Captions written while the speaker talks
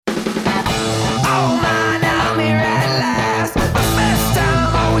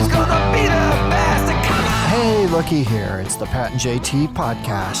Mikey here. It's the Pat and JT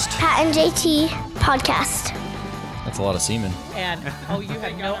podcast. Pat and JT podcast. That's a lot of semen. And you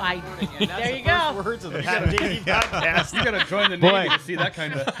have no idea. There you go. Words of the Pat and JT podcast. You got to join the Navy to see that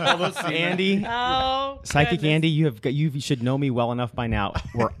kind of. All those Andy, Psychic goodness. Andy, you should know me well enough by now.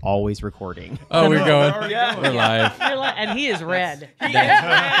 We're always recording. Oh, we're going. We're live. And he is red.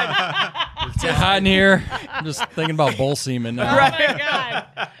 It's hot in here. I'm just thinking about bull semen now. Oh my God!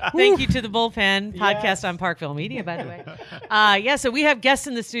 Thank you to the Bullpen podcast on Parkville Media, by the way. So we have guests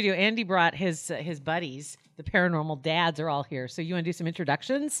in the studio. Andy brought his buddies. The Paranormal Dads are all here. So you want to do some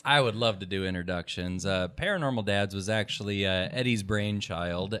introductions? I would love to do introductions. Paranormal Dads was actually Eddie's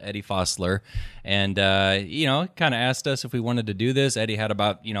brainchild, Eddie Fossler. And, kind of asked us if we wanted to do this. Eddie had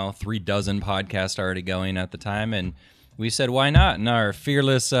about, 36 podcasts already going at the time. And we said, why not? And our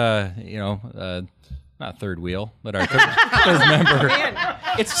fearless, not third wheel, but our third member.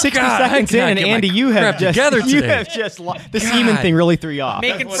 It's 60 seconds in, and Andy, you have just the semen thing really threw you off.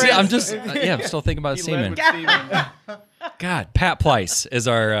 Making friends. See, I'm just, I'm still thinking about semen. God, Pat Pleiss is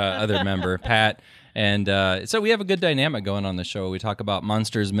our other member, Pat. And so we have a good dynamic going on the show. We talk about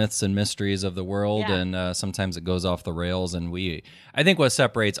monsters, myths, and mysteries of the world, and sometimes it goes off the rails. And I think what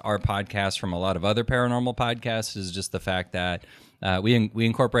separates our podcast from a lot of other paranormal podcasts is just the fact that we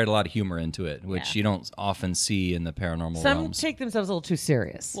incorporate a lot of humor into it, which you don't often see in the paranormal realms. Some take themselves a little too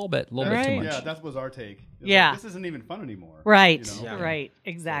serious. A little bit too much. Yeah, that was our take. Yeah. This isn't even fun anymore. Right, right,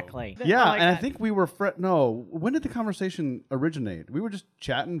 exactly. Yeah, and I think we were... when did the conversation originate? We were just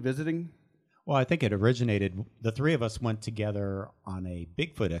chatting, visiting... Well, I think it originated. The three of us went together on a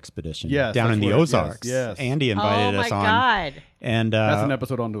Bigfoot expedition Yes, down in that's the what- Ozarks. yes. Andy invited us on. Oh, my God. And That's an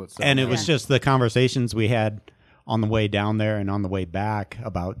episode onto itself. and it was just the conversations we had on the way down there and on the way back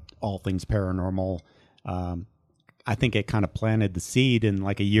about all things paranormal. I think it kind of planted the seed, and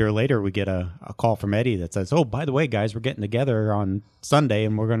like a year later, we get a call from Eddie that says, "Oh, by the way, guys, we're getting together on Sunday,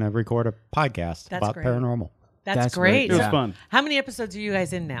 and we're going to record a podcast about great. paranormal." That's great. It was fun. How many episodes are you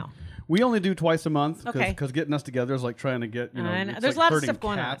guys in now? We only do twice a month Okay. because getting us together is like trying to get, it's There's like lots of herding stuff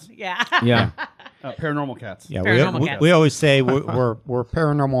going cats. on. Yeah. Yeah. Paranormal cats. Yeah, Paranormal cats. we always say we're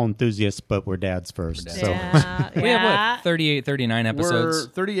paranormal enthusiasts, but we're dads first. So Yeah. We have, 38, 39 episodes?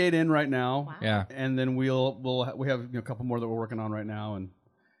 We're 38 in right now. Wow. Yeah. And then we have a couple more that we're working on right now. And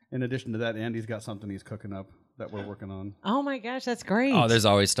in addition to that, Andy's got something he's cooking up that we're working on. Oh my gosh, that's great. Oh, there's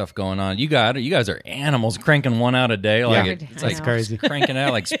always stuff going on. You guys are animals cranking one out a day. Like Yeah. it's That's like crazy. cranking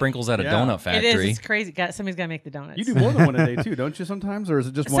out like sprinkles at a Yeah. donut It factory. is. It's crazy. Somebody's got to make the donuts. You do more than one a day too, don't you? Sometimes, or is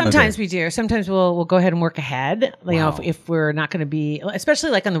it just one? Sometimes a day? we do. Sometimes we'll go ahead and work ahead. You know, if we're not going to be, especially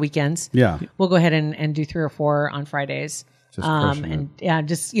like on the weekends. Yeah. We'll go ahead and do 3 or 4 on Fridays. Just crushing it.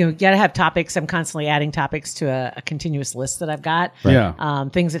 And you got to have topics. I'm constantly adding topics to a continuous list that I've got. Right. Yeah.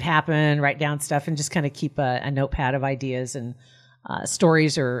 Things that happen, write down stuff, and just kind of keep a notepad of ideas and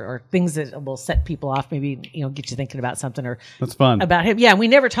stories or things that will set people off. Maybe get you thinking about something or That's fun. about him. Yeah, we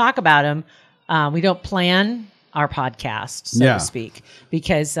never talk about him. We don't plan our podcast, so Yeah. to speak,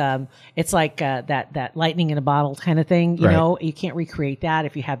 because it's like that lightning in a bottle kind of thing. You Right. know, you can't recreate that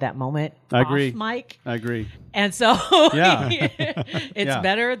if you have that moment. I agree. Off mic. I agree. And so Yeah. it's Yeah.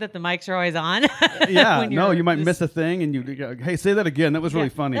 better that the mics are always on. Yeah. when No, you're you might just- miss a thing, and you go, hey, say that again. That was really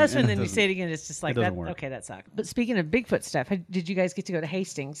funny. That's when And then it you say it doesn't. again. It's just like doesn't that. work. Okay, that sucked. But speaking of Bigfoot stuff, did you guys get to go to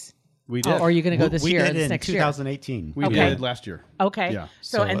Hastings? We did. Or are you going to go this we year? did in next year? 2018. We Okay. did last year. Okay. Yeah.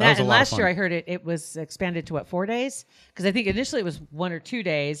 So, So and that was a lot of last year fun. I heard it was expanded to 4 days? Because I think initially it was 1 or 2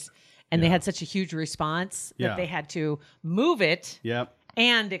 days, and they had such a huge response that Yeah. they had to move it Yep.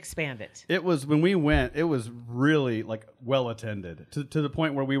 and expand it. It was when we went. It was really like well attended to the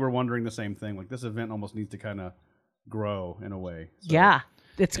point where we were wondering the same thing. Like this event almost needs to kind of grow in a way. So, Yeah.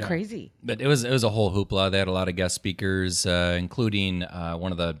 It's crazy. But it was a whole hoopla. They had a lot of guest speakers, including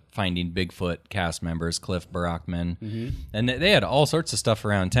one of the Finding Bigfoot cast members, Cliff Barackman, and they had all sorts of stuff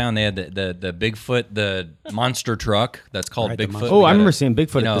around town. They had the Bigfoot, the monster truck that's called Right, the Bigfoot. monster- Oh, We I got remember a- seeing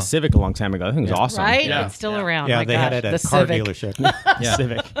Bigfoot you at know, the Civic a long time ago. I think it was awesome. Right? Yeah. It's still around. Yeah, My they gosh, had it at the a car Civic. dealership. Yeah.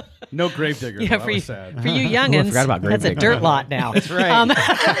 Civic. No Gravedigger. Yeah, That for you, was sad. for you youngins, forgot about that's a Gravedigger. dirt lot now. That's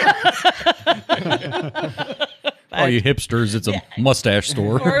all you hipsters, it's a mustache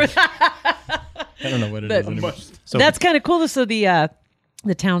store. I don't know what it is But- anymore. So That's kind of cool. Though, so the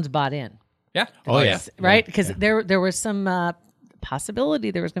town's bought in. Yeah. Oh, yeah. Right? Because there was some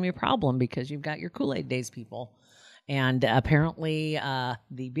possibility there was going to be a problem because you've got your Kool-Aid Days people. And apparently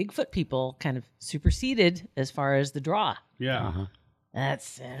the Bigfoot people kind of superseded as far as the draw. Yeah.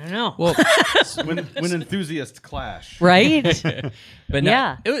 That's, I don't know. Well, when enthusiasts clash. Right? but no,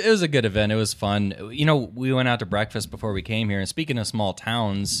 Yeah. it was a good event. It was fun. You know, we went out to breakfast before we came here. And speaking of small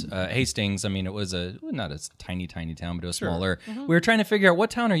towns, Hastings, I mean, it was not a tiny town, but it was smaller. Mm-hmm. We were trying to figure out, what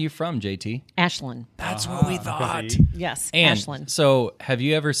town are you from, JT? Ashland. That's what we thought. Yes, And Ashland. so have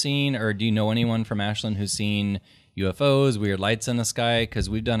you ever seen, or do you know anyone from Ashland who's seen UFOs, weird lights in the sky? Because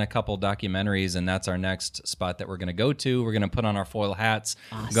we've done a couple documentaries, and that's our next spot that we're going to go to. We're going to put on our foil hats,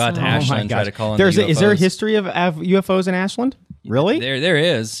 go out to Ashland, try to call in the UFOs. Is there a history of UFOs in Ashland? Really? There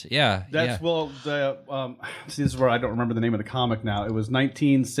is, yeah. That's well. See, this is where I don't remember the name of the comic now. It was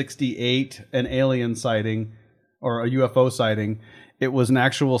 1968, an alien sighting or a UFO sighting. It was an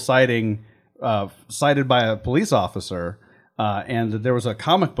actual sighting, cited by a police officer, and there was a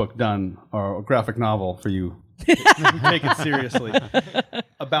comic book done, or a graphic novel for you. Take it seriously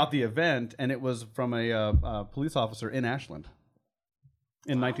about the event, and it was from a police officer in Ashland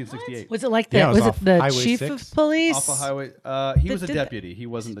in 1968. Was it like Yeah, was it the Highway chief 6. of police? Off a highway. He was a deputy. He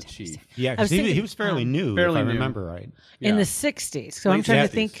wasn't the chief. Yeah, I was because he thinking, was fairly new, fairly if I new. remember right. in Yeah. the 60s. So I'm Late trying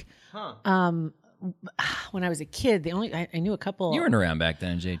to 60s. think. When I was a kid, the only I knew a couple. You weren't around back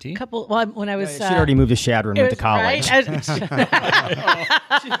then, JT. Couple. Well, when I was. She'd already moved to Shadron and it went to was- college. right?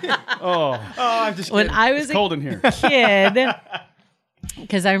 I'm just When I was it's cold in here. kid,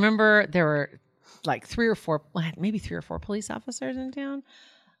 because I remember there were like maybe three or four police officers in town.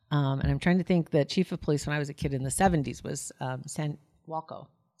 And I'm trying to think, the chief of police when I was a kid in the 70s was Sandy Walco,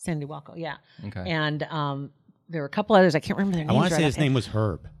 yeah. Okay. And there were a couple others. I can't remember their names. I want to say right his name was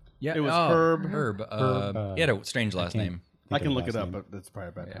Herb. Yeah, It was Herb. Herb. He had a strange last name. I can look it up, but that's probably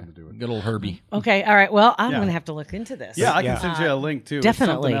a bad time to do it. Good old Herbie. Okay, all right. Well, I'm Yeah. going to have to look into this. Yeah, I can send you a link too.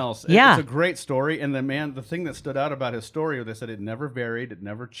 definitely. It's something else. Yeah. It's a great story. And the thing that stood out about his story, they said it never varied, it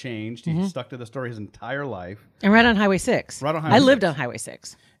never changed. He stuck to the story his entire life. And right on Highway 6. Right on Highway I lived 6. on Highway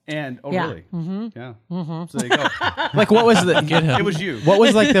 6. And Yeah. really, yeah. So there you go. Like, what was the? It was you. What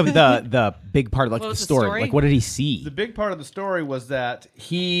was like the big part of like What the was the story? story? Like, what did he see? The big part of the story was that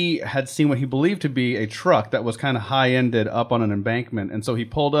he had seen what he believed to be a truck that was kind of high-ended up on an embankment, and so he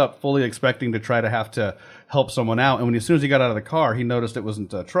pulled up fully expecting to try to have to help someone out. And as soon as he got out of the car, he noticed it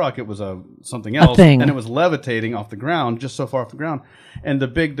wasn't a truck; it was something else, thing. and it was levitating off the ground, just so far off the ground. And the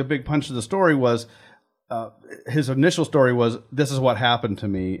big punch of the story was. His initial story was, this is what happened to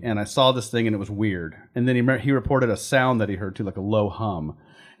me, and I saw this thing, and it was weird. And then he reported a sound that he heard, too, like a low hum.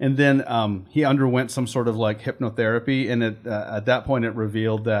 And then he underwent some sort of like hypnotherapy, and at that point it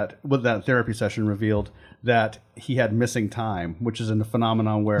revealed that, that therapy session revealed that he had missing time, which is a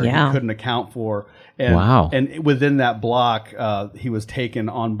phenomenon where Yeah. he couldn't account for. And, Wow. And within that block, he was taken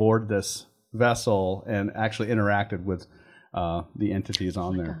on board this vessel and actually interacted with the entities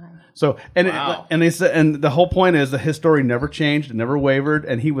on there. So and they said, and the whole point is that his story never changed, it never wavered,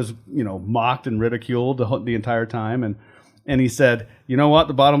 and he was mocked and ridiculed the entire time. And he said, you know what?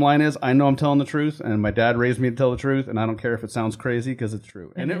 The bottom line is, I know I'm telling the truth, and my dad raised me to tell the truth, and I don't care if it sounds crazy because it's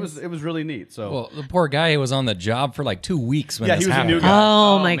true. And it was really neat. So Well, the poor guy was on the job for like 2 weeks when yeah, this he was happened. a new guy.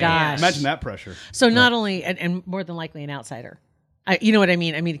 Oh, my gosh. Imagine that pressure. So not only, and more than likely an outsider. You know what I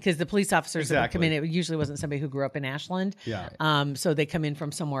mean? I mean, because the police officers that would come in, it usually wasn't somebody who grew up in Ashland. Yeah. So they come in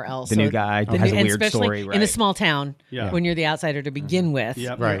from somewhere else. The new guy who has a and weird especially story, in a right. small town. Yeah. When you're the outsider to begin with,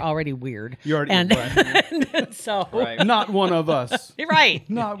 Yep. you're Right. already weird. You're already and, right. and so Not one of us. you're right.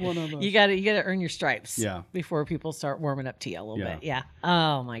 Not one of us. You gotta earn your stripes. Yeah. Before people start warming up to you a little Yeah. bit. Yeah.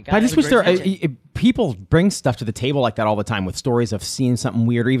 Oh my god. I just wish great there story. people bring stuff to the table like that all the time with stories of seeing something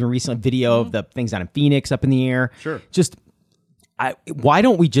weird, or even recent video of the things down in Phoenix up in the air. Sure. Just why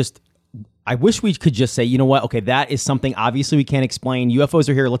don't we just? I wish we could just say, you know what? Okay, that is something obviously we can't explain. UFOs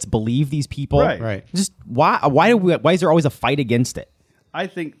are here. Let's believe these people. Right. Just why is there always a fight against it? I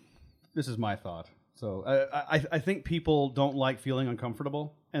think this is my thought. So I think people don't like feeling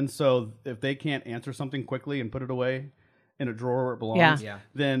uncomfortable, and so if they can't answer something quickly and put it away in a drawer where it belongs,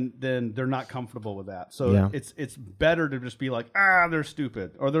 then they're not comfortable with that. So Yeah. it's better to just be like, they're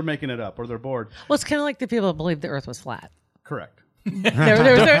stupid, or they're making it up, or they're bored. Well, it's kind of like the people that believe the Earth was flat. Correct.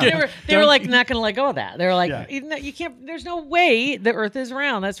 They were like not going to let go of that. They were like, you can't. There's no way the Earth is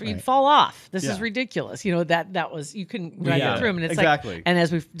round. That's where you'd fall off. This is ridiculous. You know that was you couldn't ride it through them. And it's exactly. like, and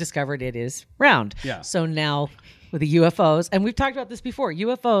as we've discovered, it is round. Yeah. So now with the UFOs, and we've talked about this before.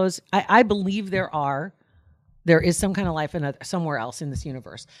 UFOs, I believe there is some kind of life somewhere else in this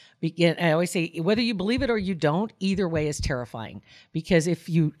universe. I always say, whether you believe it or you don't, either way is terrifying. Because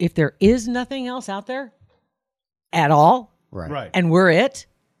if there is nothing else out there at all. Right. And we're it.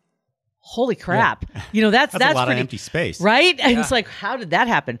 Holy crap. You know, that's a lot pretty, of empty space. right? And it's like, how did that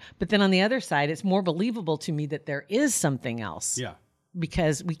happen? But then on the other side, it's more believable to me that there is something else. Yeah.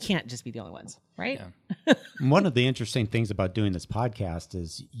 because we can't just be the only ones, right? One of the interesting things about doing this podcast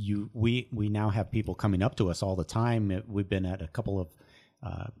is we now have people coming up to us all the time. We've been at a couple of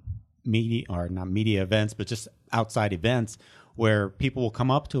media, or not media events, but just outside events where people will come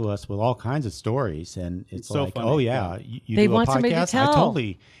up to us with all kinds of stories, and it's so like, funny. oh yeah, you They do a want podcast? somebody to tell. I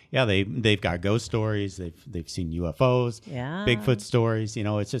totally, yeah. They've got ghost stories. They've seen UFOs, Yeah. Bigfoot stories.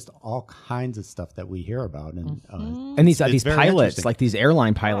 It's just all kinds of stuff that we hear about, and And these it's these very pilots, interesting. like these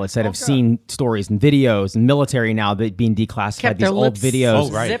airline pilots that have seen stories and videos, and military now that being declassified, Kept these their old lips videos.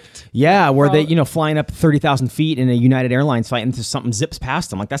 Oh, right. zipped. Yeah, where they, Bro. flying up 30,000 feet in a United Airlines flight and something zips past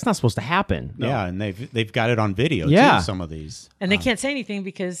them. Like, that's not supposed to happen. yeah, and they've got it on video Yeah. too. Some of these. And they can't say anything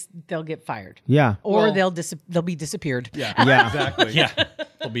because they'll get fired. Yeah. Or they'll be disappeared. Yeah, Yeah. exactly. Yeah,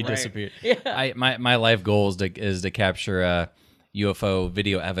 they'll be disappeared. My life goal is to capture UFO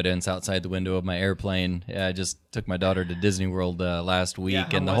video evidence outside the window of my airplane. I just took my daughter to Disney World last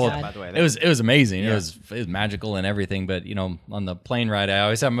week, and the whole by the way? it was amazing. It was magical and everything. But on the plane ride, I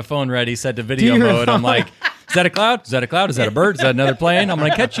always have my phone ready, set to video Dear mode. I'm like, is that a cloud? Is that a cloud? Is that a bird? Is that another plane? I'm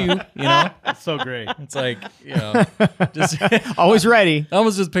gonna catch you. It's so great. It's like just. Always ready. I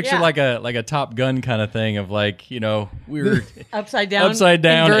almost just picture Yeah. like a Top Gun kind of thing of like, we were Upside down. upside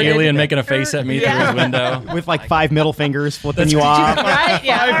down inverted. alien making a face at me through his window. With like 5 middle fingers flipping you off. Right?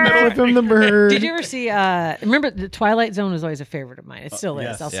 Yeah. Flip him the bird. Did you ever see? Remember, the Twilight Zone was always a favorite of mine. It still is.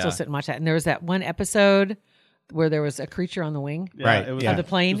 yes. I'll Yeah. still sit and watch that. And there was that one episode where there was a creature on the wing, Yeah, Right, It was yeah. of the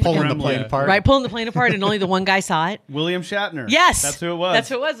plane, Pulling and- the plane apart. right? Pulling the plane apart, and only the one guy saw it. William Shatner. Yes, That's who it was. That's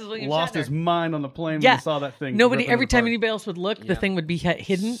who it was. Is William Lost Shatner. his mind on the plane when Yeah, he saw that thing. Nobody. ripping Every it time apart. anybody else would look, the thing would be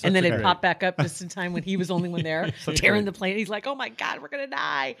hidden, and then a it'd great- pop back up just in time when he was the only one there, tearing the plane. He's like, "Oh my god, we're gonna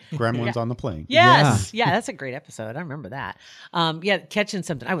die!" Gremlins on the plane. Yes, yeah, that's a great episode. I remember that. Catching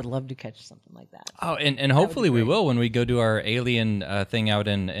something. I would love to catch something like that. Oh, and hopefully we will when we go do our alien thing out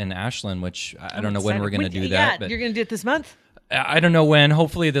in Ashland, which I don't know when we're going to do that. But You're going to do it this month. I don't know when.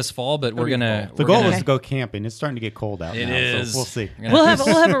 Hopefully this fall, but we're gonna. The we're goal gonna- is to go camping. It's starting to get cold out It now, is. so we'll see. We're gonna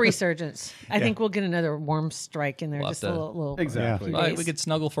We'll have a resurgence. I think we'll get another warm strike in there. We'll Just have a to- little. Exactly. few Well, days. we could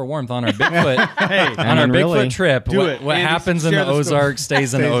snuggle for warmth on our Bigfoot. Hey, on our really. Bigfoot trip. Do what it. what Andy, happens in share the the story. Ozarks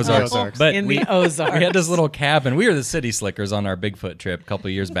stays in the Ozarks. Ozarks. But In we, the Ozarks. we had this little cabin. We were the city slickers on our Bigfoot trip a couple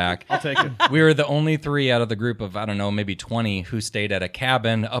of years back. I'll take it. We were the only 3 out of the group of, I don't know, maybe 20 who stayed at a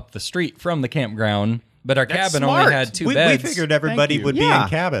cabin up the street from the campground. But our cabin only smart. had 2 We beds. figured everybody you. would be Yeah. in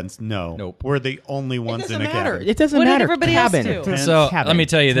cabins. No. Nope. We're the only ones in a cabin. It doesn't What did matter. everybody else cabin. do? So Cabin. let me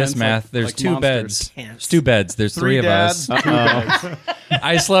tell you this, Tents Math. like- There's like 2 monsters. beds. There's 2 beds. There's 3 of dads, us. 2 beds.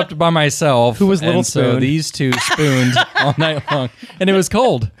 I slept by myself. Who was Little and so Spoon? these 2 spooned all night long, and it was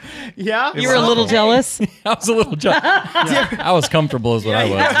cold. Yeah. You were a little jealous. I was a little. I was comfortable, is what I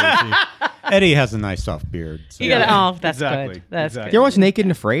was. Eddie has a nice soft beard. So. You gotta. Oh, that's Exactly. good. That's Exactly. You ever watch Naked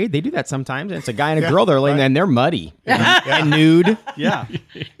and Afraid? They do that sometimes. And it's a guy and a girl. They're laying there and they're muddy and nude. Yeah.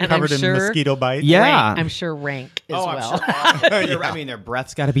 good. And Covered I'm in sure. mosquito bites. Yeah. Rank, I'm sure rank as well. I mean, their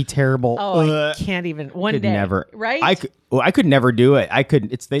breath's got to be terrible. Oh, I can't even. One could day, never. right? I could never do it. I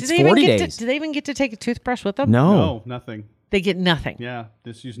could. It's do 40 days. do they even get to take a toothbrush with them? No. No, nothing. They get nothing. Yeah,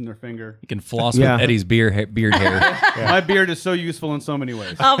 just using their finger. You can floss Yeah. with Eddie's beard hair. My beard is so useful in so many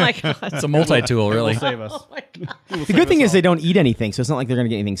ways. Oh my god. It's a multi-tool, really. It'll save us. Oh my god. The good thing is they don't eat anything, so it's not like they're going to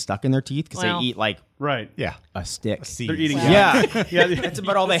get anything stuck in their teeth because Well. they eat like Right. Yeah. a stick. They're eating. Yeah. Yeah. That's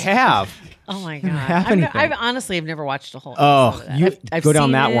about all they have. Oh my god. have I've anything. honestly have never watched a whole. Oh, episode of that. you I've go down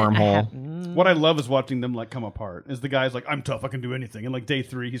seen that it. I wormhole. have- What I love is watching them like come apart. Is the guy's like, I'm tough, I can do anything, and like day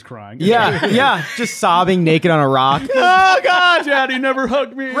 3, he's crying. Yeah, yeah, just sobbing naked on a rock. Oh God, Daddy never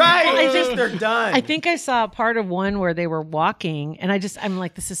hugged me. Right, they're done. I think I saw part of one where they were walking, and I'm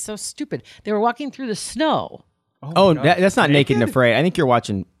like, this is so stupid. They were walking through the snow. Oh, that's not naked and afraid. I think you're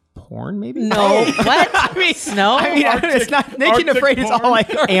watching porn, maybe. No, what? I mean, Snow? I mean, it's not naked and Arctic afraid. It's all porn.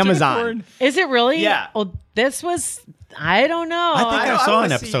 like Amazon. Is it really? Yeah. Well, this was. I don't know. I think I saw wanna an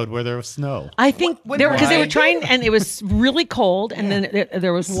see- episode where there was snow. I think they were because they why? were trying, and it was really cold, and then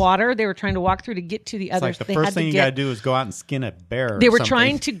there was water. They were trying to walk through to get to the It's other. like the they first had thing to you get. got to do is go out and skin a bear. or They were something.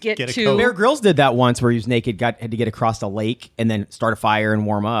 trying to get a to- coat. Bear Grylls did that once, where he was naked, had to get across a lake, and then start a fire and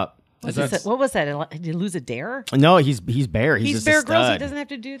warm up. What was that? Did you lose a dare? No, he's Bear. He's just Bear a Grylls. He stud. doesn't have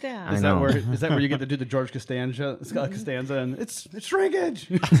to do that. Is know. that where you get to do the George Costanza and it's shrinkage?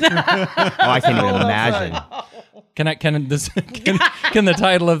 Oh, I can't even imagine. Can the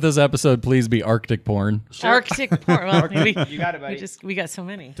title of this episode please be Arctic porn? Arctic porn. Well, You got it, buddy. we got so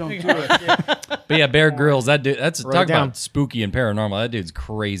many. Don't do it. But yeah, Bear Grylls, that dude, that's Write talk it down. about spooky and paranormal. That dude's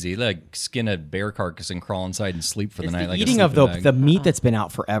crazy. Like skin a bear carcass and crawl inside and sleep for the It's night. the Like a eating of sleeping bag. the meat that's been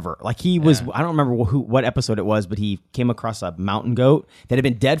out forever. Like he was, I don't remember what episode it was, but he came across a mountain goat that had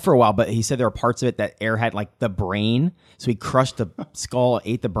been dead for a while. But he said there were parts of it that air had like the brain, so he crushed the skull,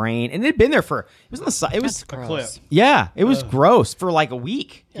 ate the brain, and it had been there for. It was on the side. It was Clip. yeah, it was gross for like a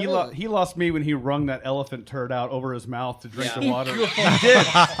week. He lost me when he wrung that elephant turd out over his mouth to drink the water. He did.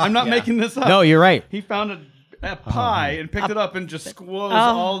 I'm not making this up. No, you're right. He found a pie and picked it up and just squoze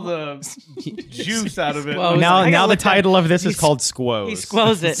all the juice out of it. Squoze. Now, I gotta now the look that- title of this is He's- called Squoze. He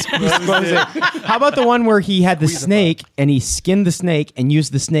squoze it. How about the one where he had the snake and he skinned the snake and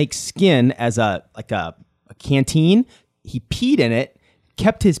used the snake's skin as a canteen? He peed in it,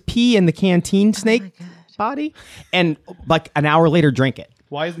 kept his pee in the canteen snake body, and like an hour later drank it.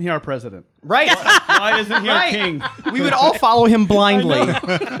 Why isn't he our president? Right. Why isn't he our king? We would all follow him blindly.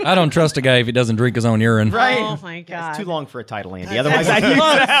 I don't trust a guy if he doesn't drink his own urine. Right. Oh my god. It's too long for a title, Andy. Otherwise, I'd use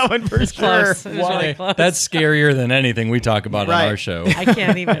that one for sure. Close. It was really Hey, close. that's scarier than anything we talk about on Right. our show. I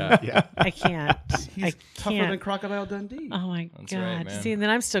can't even. I can't. He's I tougher can't. than Crocodile Dundee. Oh my right, god! man. See, and then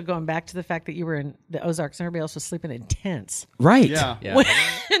I'm still going back to the fact that you were in the Ozarks and everybody else was sleeping in tents, Right. Yeah. Yeah.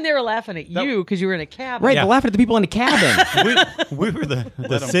 and they were laughing at you because you were in a cabin. Right. Yeah. They're laughing at the people in the cabin. We were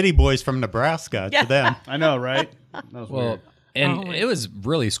the city boys from Nebraska to them. I know, right? That was Well, weird. and it was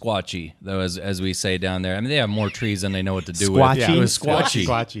really squatchy, though, as we say down there. I mean, they have more trees than they know what to do Squatchy? with. It was squatchy.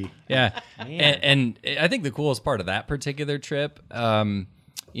 Squatchy. Yeah. And I think the coolest part of that particular trip,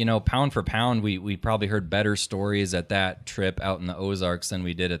 pound for pound, we probably heard better stories at that trip out in the Ozarks than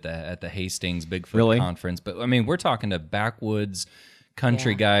we did at the Hastings Bigfoot Really? conference. But I mean, we're talking to backwoods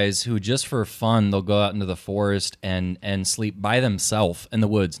country guys who just for fun they'll go out into the forest and sleep by themselves in the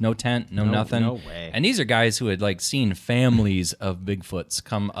woods, no tent, no nothing. no way. And these are guys who had like seen families of Bigfoots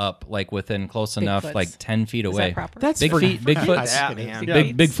come up like within close enough, Bigfoots. like 10 feet Is away. that proper? That's Big for- feet, Bigfoots, that, man. big I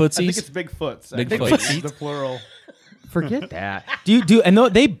think footsies. it's Bigfoots. Bigfoots. The plural. Forget that. And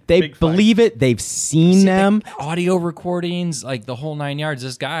they Big believe it. They've seen them. Audio recordings, like the whole 9 yards.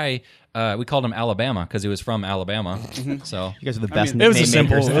 This guy, we called him Alabama because he was from Alabama. So You guys are the best. it was a name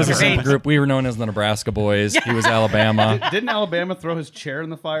makers ever. simple group. We were known as the Nebraska Boys. He was Alabama. Didn't Alabama throw his chair in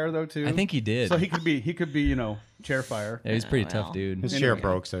the fire though too? I think he did. So he could be chair fire. Yeah, he's a pretty tough dude. His chair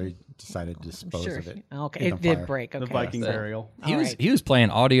broke, so he decided to dispose Sure. of it. Okay, in it the did fire. break. Okay. The Viking burial. He was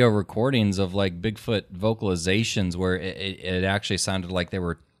playing audio recordings of like Bigfoot vocalizations where it actually sounded like they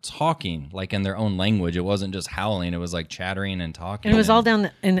were talking like in their own language. It wasn't just howling. It was like chattering and talking. And it was all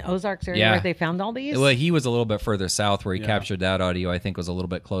down in the Ozarks area Yeah. where they found all these. Well, he was a little bit further south where he captured that audio. I think was a little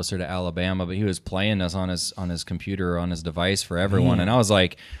bit closer to Alabama, but he was playing this on his computer or on his device for everyone. And I was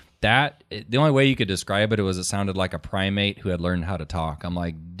like, the only way you could describe it was it sounded like a primate who had learned how to talk. I'm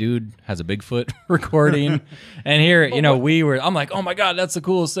like, dude has a Bigfoot recording. And here, I'm like, oh my God, that's the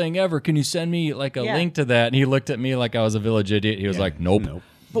coolest thing ever. Can you send me like a link to that? And he looked at me like I was a village idiot. He was like, nope.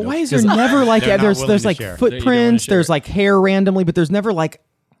 But why is there never like They're not there's willing to like share. footprints, share there's it. like hair randomly, but there's never like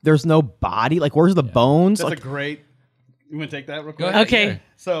there's no body. Like where's the bones? That's Like a great. You want to take that real Go quick? ahead. Okay. Yeah.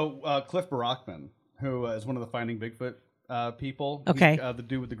 So Cliff Barackman, who is one of the Finding Bigfoot people. Okay. He's, the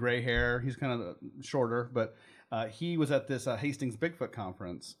dude with the gray hair. He's kind of shorter, but he was at this Hastings Bigfoot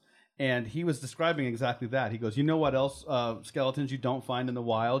conference, and he was describing exactly that. He goes, "You know what else? Skeletons you don't find in the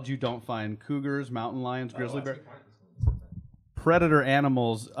wild. You don't find cougars, mountain lions, grizzly bears, predator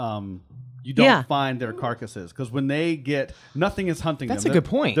animals. You don't find their carcasses because when they get nothing is hunting That's them. a good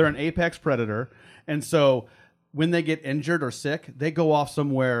point. They're an apex predator, and so when they get injured or sick, they go off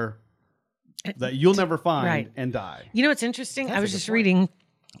somewhere that you'll never find Right. and die. You know what's interesting? I was just reading,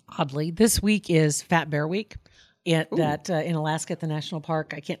 oddly, this week is Fat Bear Week in Alaska at the national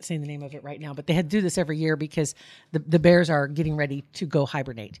park. I can't say the name of it right now, but they had to do this every year because the bears are getting ready to go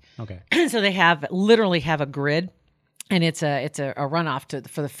hibernate. Okay. So they literally have a grid. And it's a runoff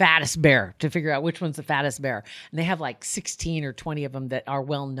for the fattest bear to figure out which one's the fattest bear. And they have like 16 or 20 of them that are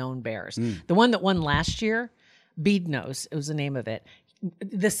well-known bears. The one that won last year, Bead Nose, it was the name of it.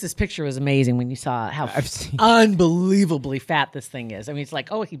 This picture was amazing when you saw how unbelievably fat this thing is. I mean, it's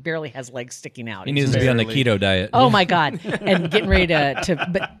like, oh, he barely has legs sticking out. He needs to be on the keto diet. Oh my God. And getting ready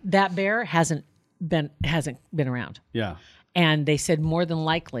but that bear hasn't been around. Yeah. And they said more than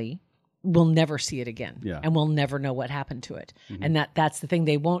likely we'll never see it again. Yeah. And we'll never know what happened to it. And that's the thing.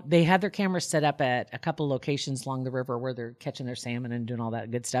 They have their cameras set up at a couple locations along the river where they're catching their salmon and doing all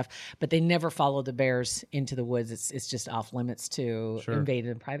that good stuff, but they never follow the bears into the woods. It's just off limits to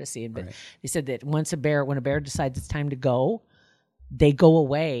invaded privacy. But they said that when a bear decides it's time to go, they go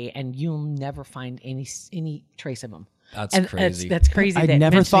away and you'll never find any trace of them. That's And crazy. That's crazy. I that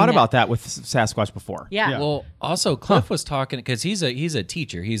never thought mentioning about that with Sasquatch before. Yeah. Well, also Cliff was talking because he's a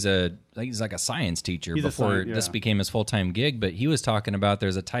teacher. He's like a science teacher before this became his full-time gig. But he was talking about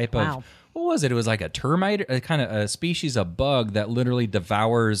there's a type of what was it? It was like a termite, a kind of a species of bug that literally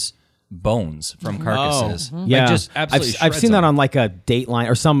devours bones from carcasses. Like, Yeah, just absolutely. I've shreds seen that them. on like a Dateline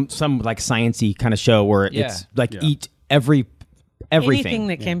or some like sciencey kind of show where it's like eat everything. Anything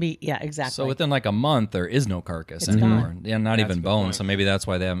that can be, exactly. So within like a month, there is no carcass anymore. Yeah, not even bone. So maybe that's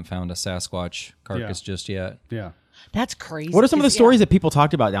why they haven't found a Sasquatch carcass just yet. Yeah. That's crazy. What are some of the stories that people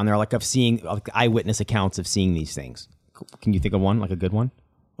talked about down there, like of seeing like eyewitness accounts of seeing these things? Can you think of one, like a good one?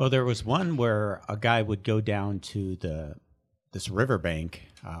 Well, there was one where a guy would go down to this riverbank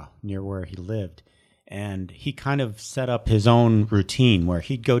near where he lived, and he kind of set up his own routine where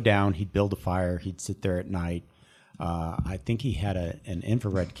he'd go down, he'd build a fire, he'd sit there at night. I think he had an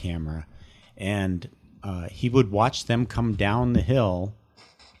infrared camera, and he would watch them come down the hill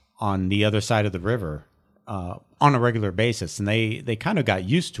on the other side of the river on a regular basis, and they kind of got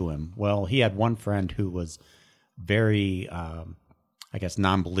used to him. Well, he had one friend who was very, I guess,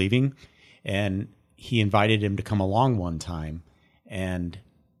 non-believing, and he invited him to come along one time, and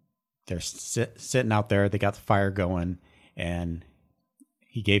they're sitting out there. They got the fire going, and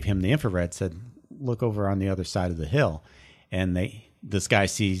he gave him the infrared, said, look over on the other side of the hill. And this guy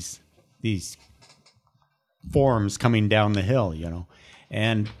sees these forms coming down the hill,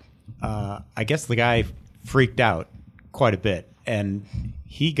 and I guess the guy freaked out quite a bit, and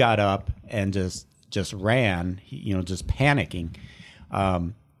he got up and just ran, just panicking.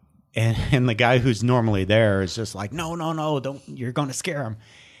 And the guy who's normally there is just like, no, don't, you're going to scare him.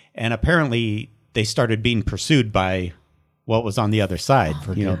 And apparently they started being pursued by what was on the other side,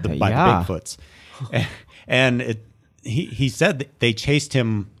 by the Bigfoots. And he said that they chased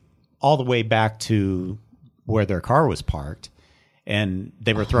him all the way back to where their car was parked, and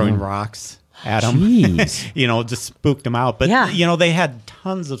they were throwing rocks at him. Jeez. Just spooked them out. But, they had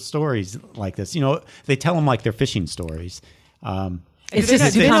tons of stories like this. They tell them like they're fishing stories. It's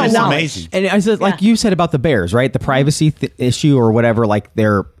just it's common knowledge. amazing. And I said, like you said about the bears, right? The privacy issue or whatever, like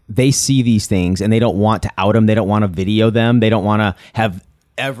they see these things and they don't want to out them. They don't want to video them. They don't want to have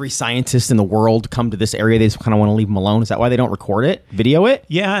every scientist in the world come to this area. They just kind of want to leave them alone. Is that why they don't record it, video it?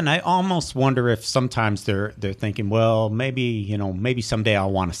 Yeah, and I almost wonder if sometimes they're thinking, well, maybe someday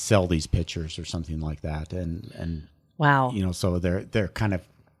I'll want to sell these pictures or something like that, and wow, so they're kind of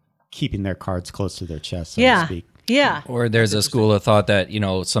keeping their cards close to their chest, so to speak. Yeah. Or there's a school of thought that,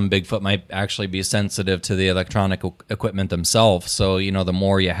 some Bigfoot might actually be sensitive to the electronic equipment themselves. So, the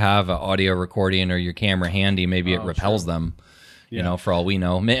more you have an audio recording or your camera handy, maybe it repels them, for all we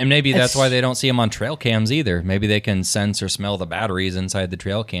know. And maybe that's why they don't see them on trail cams either. Maybe they can sense or smell the batteries inside the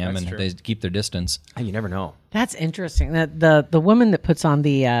trail cam and they keep their distance. And you never know. That's interesting. The woman that puts on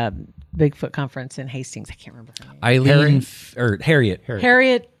the Bigfoot conference in Hastings, I can't remember her name. Harriet.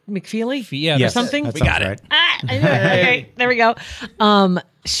 Harriet McFeely? Yeah, Yes, something? that We sounds got it. right. I knew it. Okay, there we go.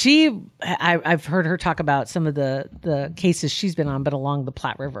 I've heard her talk about some of the cases she's been on, but along the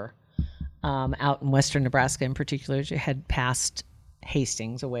Platte River, out in western Nebraska in particular. She had passed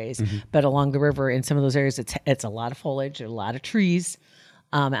Hastings a ways, but along the river in some of those areas, it's a lot of foliage, a lot of trees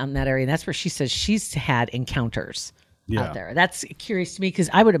out in that area. And that's where she says she's had encounters out there. That's curious to me because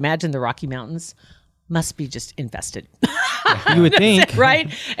I would imagine the Rocky Mountains must be just infested. You would think. Right?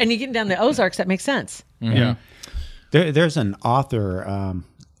 And you get down the Ozarks, that makes sense. Yeah. There's an author.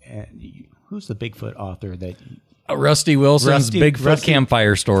 Who's the Bigfoot author that? Rusty Wilson's Bigfoot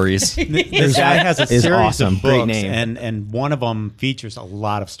campfire stories. This guy has a is series awesome. of Great books, name. and one of them features a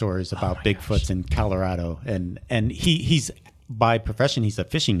lot of stories about Bigfoots in Colorado, and he's by profession he's a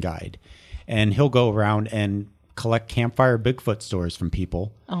fishing guide, and he'll go around and collect campfire Bigfoot stories from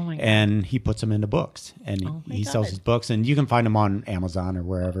people. Oh my God. And he puts them into books, and he sells his books, and you can find them on Amazon or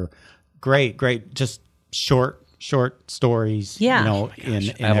wherever. Great, just short stories. Yeah.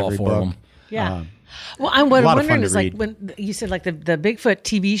 In I have all every four of book. them. Yeah. Well, what a I'm lot of fun wondering to is like read. when you said like the Bigfoot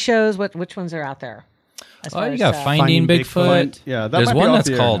TV shows, which ones are out there? As Oh, far you as, got Finding Finding Bigfoot. Bigfoot. Yeah, that There's might be one off that's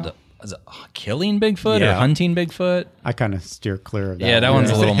the air called now. is it Killing Bigfoot or Yeah. Hunting Bigfoot. I kind of steer clear of that. Yeah, that one's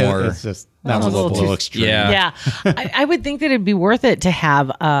a little more- It's just that one's a little little too- extreme. Yeah. I would think that it'd be worth it to have,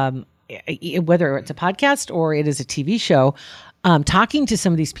 whether it's a podcast or it is a TV show, talking to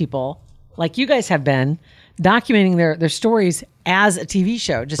some of these people like you guys have been, documenting their stories as a TV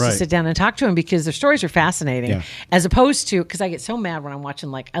show, just to Right. sit down and talk to them, because their stories are fascinating. Yeah. As opposed to, because I get so mad when I'm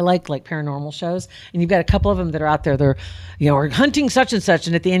watching, I like paranormal shows, and you've got a couple of them that are out there. They're, we're hunting such and such,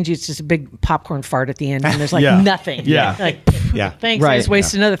 and at the end, it's just a big popcorn fart at the end, and there's Yeah. nothing. Yeah. Like, Yeah. thanks. I Right. just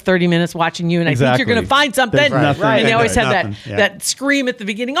wasted another 30 minutes watching you, and I think Exactly. you're going to find something. There's nothing. And they Right. always have Nothing. Yeah. that scream at the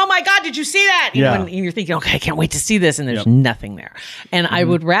beginning. Oh my God, did you see that? You know, Yeah. and you're thinking, okay, I can't wait to see this, and there's nothing there. And I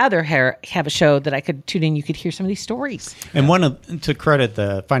would rather have a show that I could tune in. You could hear some of these stories. And to credit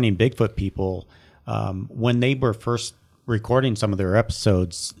the Finding Bigfoot people, when they were first recording some of their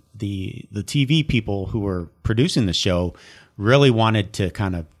episodes, the TV people who were producing the show really wanted to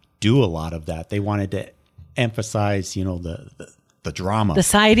kind of do a lot of that. They wanted to emphasize, the drama, The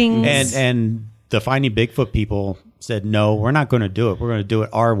sightings. and the Finding Bigfoot people said, no, we're not going to do it. We're going to do it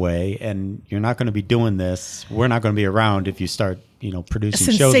our way, and you're not going to be doing this. We're not going to be around if you start,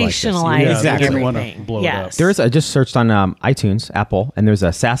 producing shows like this. sensationalize Exactly. Didn't wanna everything. blow it up. Yes. There is. I just searched on iTunes, Apple, and there's a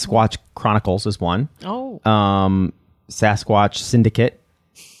Sasquatch Chronicles is one. Oh. Sasquatch Syndicate,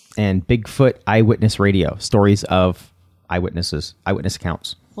 and Bigfoot Eyewitness Radio, stories of eyewitness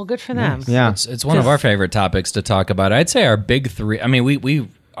accounts. Well, good for them. Yeah. It's one of our favorite topics to talk about. I'd say our big three. I mean,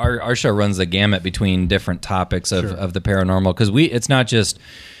 our show runs the gamut between different topics of the paranormal, because it's not just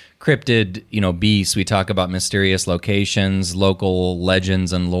cryptid, beasts. We talk about mysterious locations, local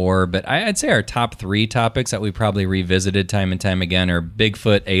legends and lore. But I'd say our top three topics that we probably revisited time and time again are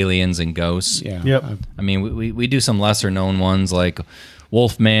Bigfoot, aliens, and ghosts. Yeah. Yep. I mean, we do some lesser known ones like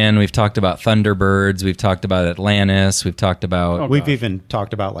Wolfman. We've talked about Thunderbirds. We've talked about Atlantis. We've talked about We've even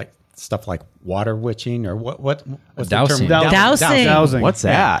talked about stuff like water witching or what's Dowsing. the term? Dowsing. Dowsing. What's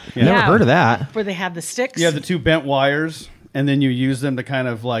that? Yeah. Never Yeah. heard of that. Where they have the sticks. You have the two bent wires, and then you use them to kind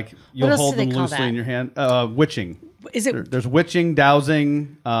of you'll else hold do they them call loosely that? in your hand. Witching. Is it? There's witching,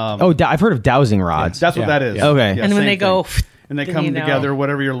 dowsing. I've heard of dowsing rods. That's what Yeah. that is. Yeah. Okay. And when same they go, thing. And they then come you know. together,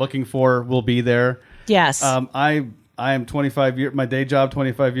 whatever you're looking for will be there. Yes. I am 25 years. My day job,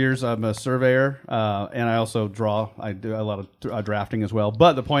 25 years. I'm a surveyor, and I also draw. I do a lot of drafting as well.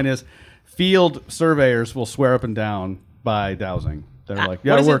 But the point is, field surveyors will swear up and down by dowsing. They're like,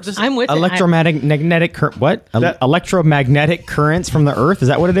 yeah, it works. I'm with it. Electromagnetic current. What? That- Electromagnetic currents from the Earth. Is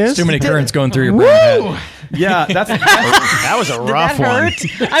that what it is? too many currents going through your brain. Pat. Yeah, that's That was a Did rough that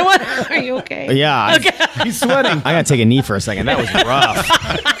hurt? I want. Are you okay? Yeah. he's sweating. I gotta take a knee for a second. That was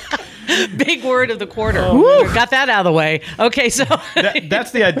rough. Big word of the quarter. Got that out of the way. Okay, so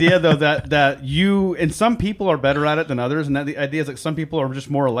That's the idea, though, that you and some people are better at it than others, and that the idea is that some people are just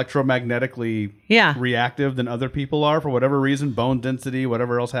more electromagnetically reactive than other people are for whatever reason, bone density,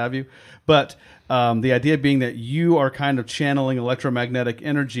 whatever else have you. But the idea being that you are kind of channeling electromagnetic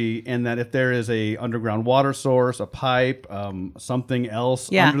energy, and that if there is a underground water source, a pipe, something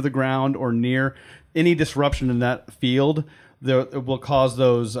else under the ground or near, any disruption in that field, it will cause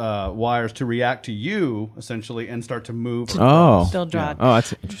those wires to react to you essentially and start to move. Oh. still draw. Oh,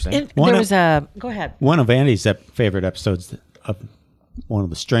 that's interesting. And One there of- was a. Go ahead. One of Andy's favorite episodes of one of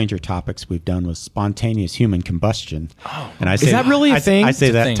the stranger topics we've done was spontaneous human combustion. Oh, and I say that really a thing? I say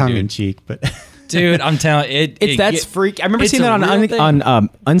It's a that thing, tongue dude. in cheek, but Dude, I'm telling you, That's freak. I remember it's seeing a that real thing. on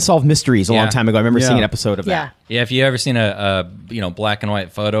Unsolved Mysteries a long Yeah. time ago. I remember Yeah. seeing an episode of Yeah. that. Yeah, if you ever seen a black and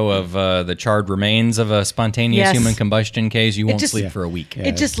white photo of the charred remains of a spontaneous Yes. human combustion case, you won't just- sleep for a week.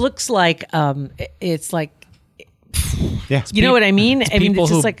 It just looks like it's like yeah. you know what I mean. I mean, people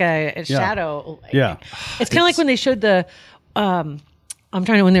it's just who- like a shadow. Yeah. It's kind of like when they showed the. I'm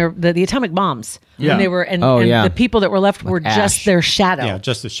trying to when they're the atomic bombs. Yeah. When they were and yeah. the people that were left were ash. just their shadow. Yeah,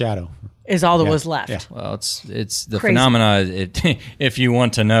 just a shadow. Is all that was left. Yeah. Well, it's the Crazy. phenomena. If you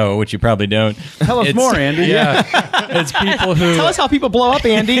want to know, which you probably don't, Tell us it's- more, Andy. Yeah, it's people who. Tell us how people blow up,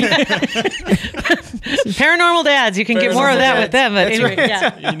 Andy. Paranormal dads, you can get more of that with them. But anyway,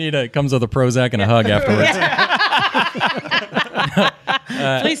 yeah. You need it comes with a Prozac and a hug afterwards.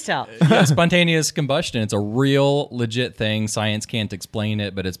 Please tell. Yeah, spontaneous combustion. It's a real legit thing. Science can't explain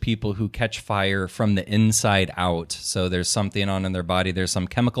it, but it's people who catch fire from the inside out. So there's something on in their body. There's some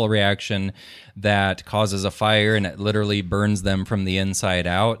chemical reaction that causes a fire, and it literally burns them from the inside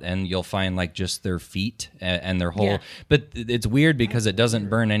out. And you'll find like just their feet and their whole. Yeah. But it's weird because it doesn't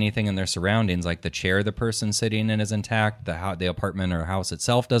burn anything in their surroundings. Like the chair the person's sitting in is intact. The apartment or house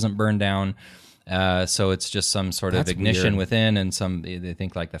itself doesn't burn down. So it's just some sort of ignition within, and they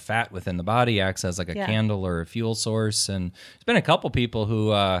think like the fat within the body acts as like a candle or a fuel source. And there's been a couple people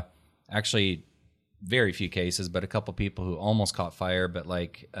who actually, very few cases, but a couple people who almost caught fire, but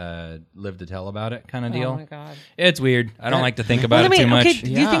like lived to tell about it kind of deal. Oh my God. It's weird. I don't like to think about it too much. Okay,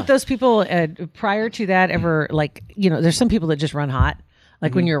 do you think those people prior to that ever there's some people that just run hot?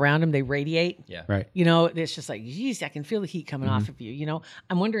 Like when you're around them, they radiate. Yeah. Right. You know, it's just like, geez, I can feel the heat coming off of you. You know,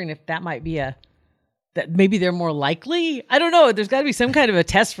 I'm wondering if that might be that maybe they're more likely. I don't know. There's got to be some kind of a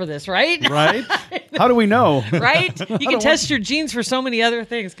test for this, right? Right? How do we know? Right? You can test your genes for so many other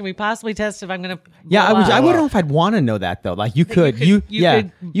things. Can we possibly test if I'm going to? Yeah, I wouldn't know if I'd want to know that though. Like you could, you have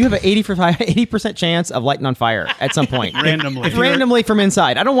an 80% chance of lighting on fire at some point, randomly from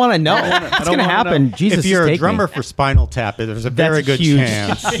inside. I don't want to know. It's going to happen. Jesus, if you're take a drummer me. for Spinal Tap, there's a very good huge.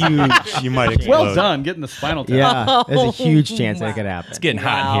 chance you might explode. Well done, getting the Spinal Tap. Yeah, there's a huge chance that it could happen. It's getting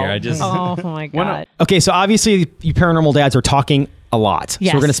hot in here. I just. Oh my God. Okay, so obviously you paranormal dads are talking a lot.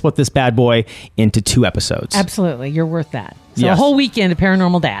 Yes. So we're going to split this bad boy into 2 episodes. Absolutely. You're worth that. So a Yes. whole weekend of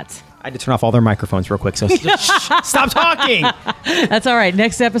paranormal dads. I had to turn off all their microphones real quick, so stop talking. That's all right.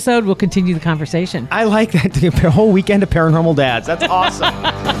 Next episode, we'll continue the conversation. I like that. A whole weekend of paranormal dads. That's awesome.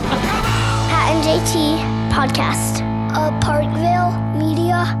 Pat and JT Podcast. A Parkville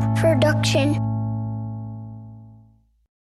Media Production.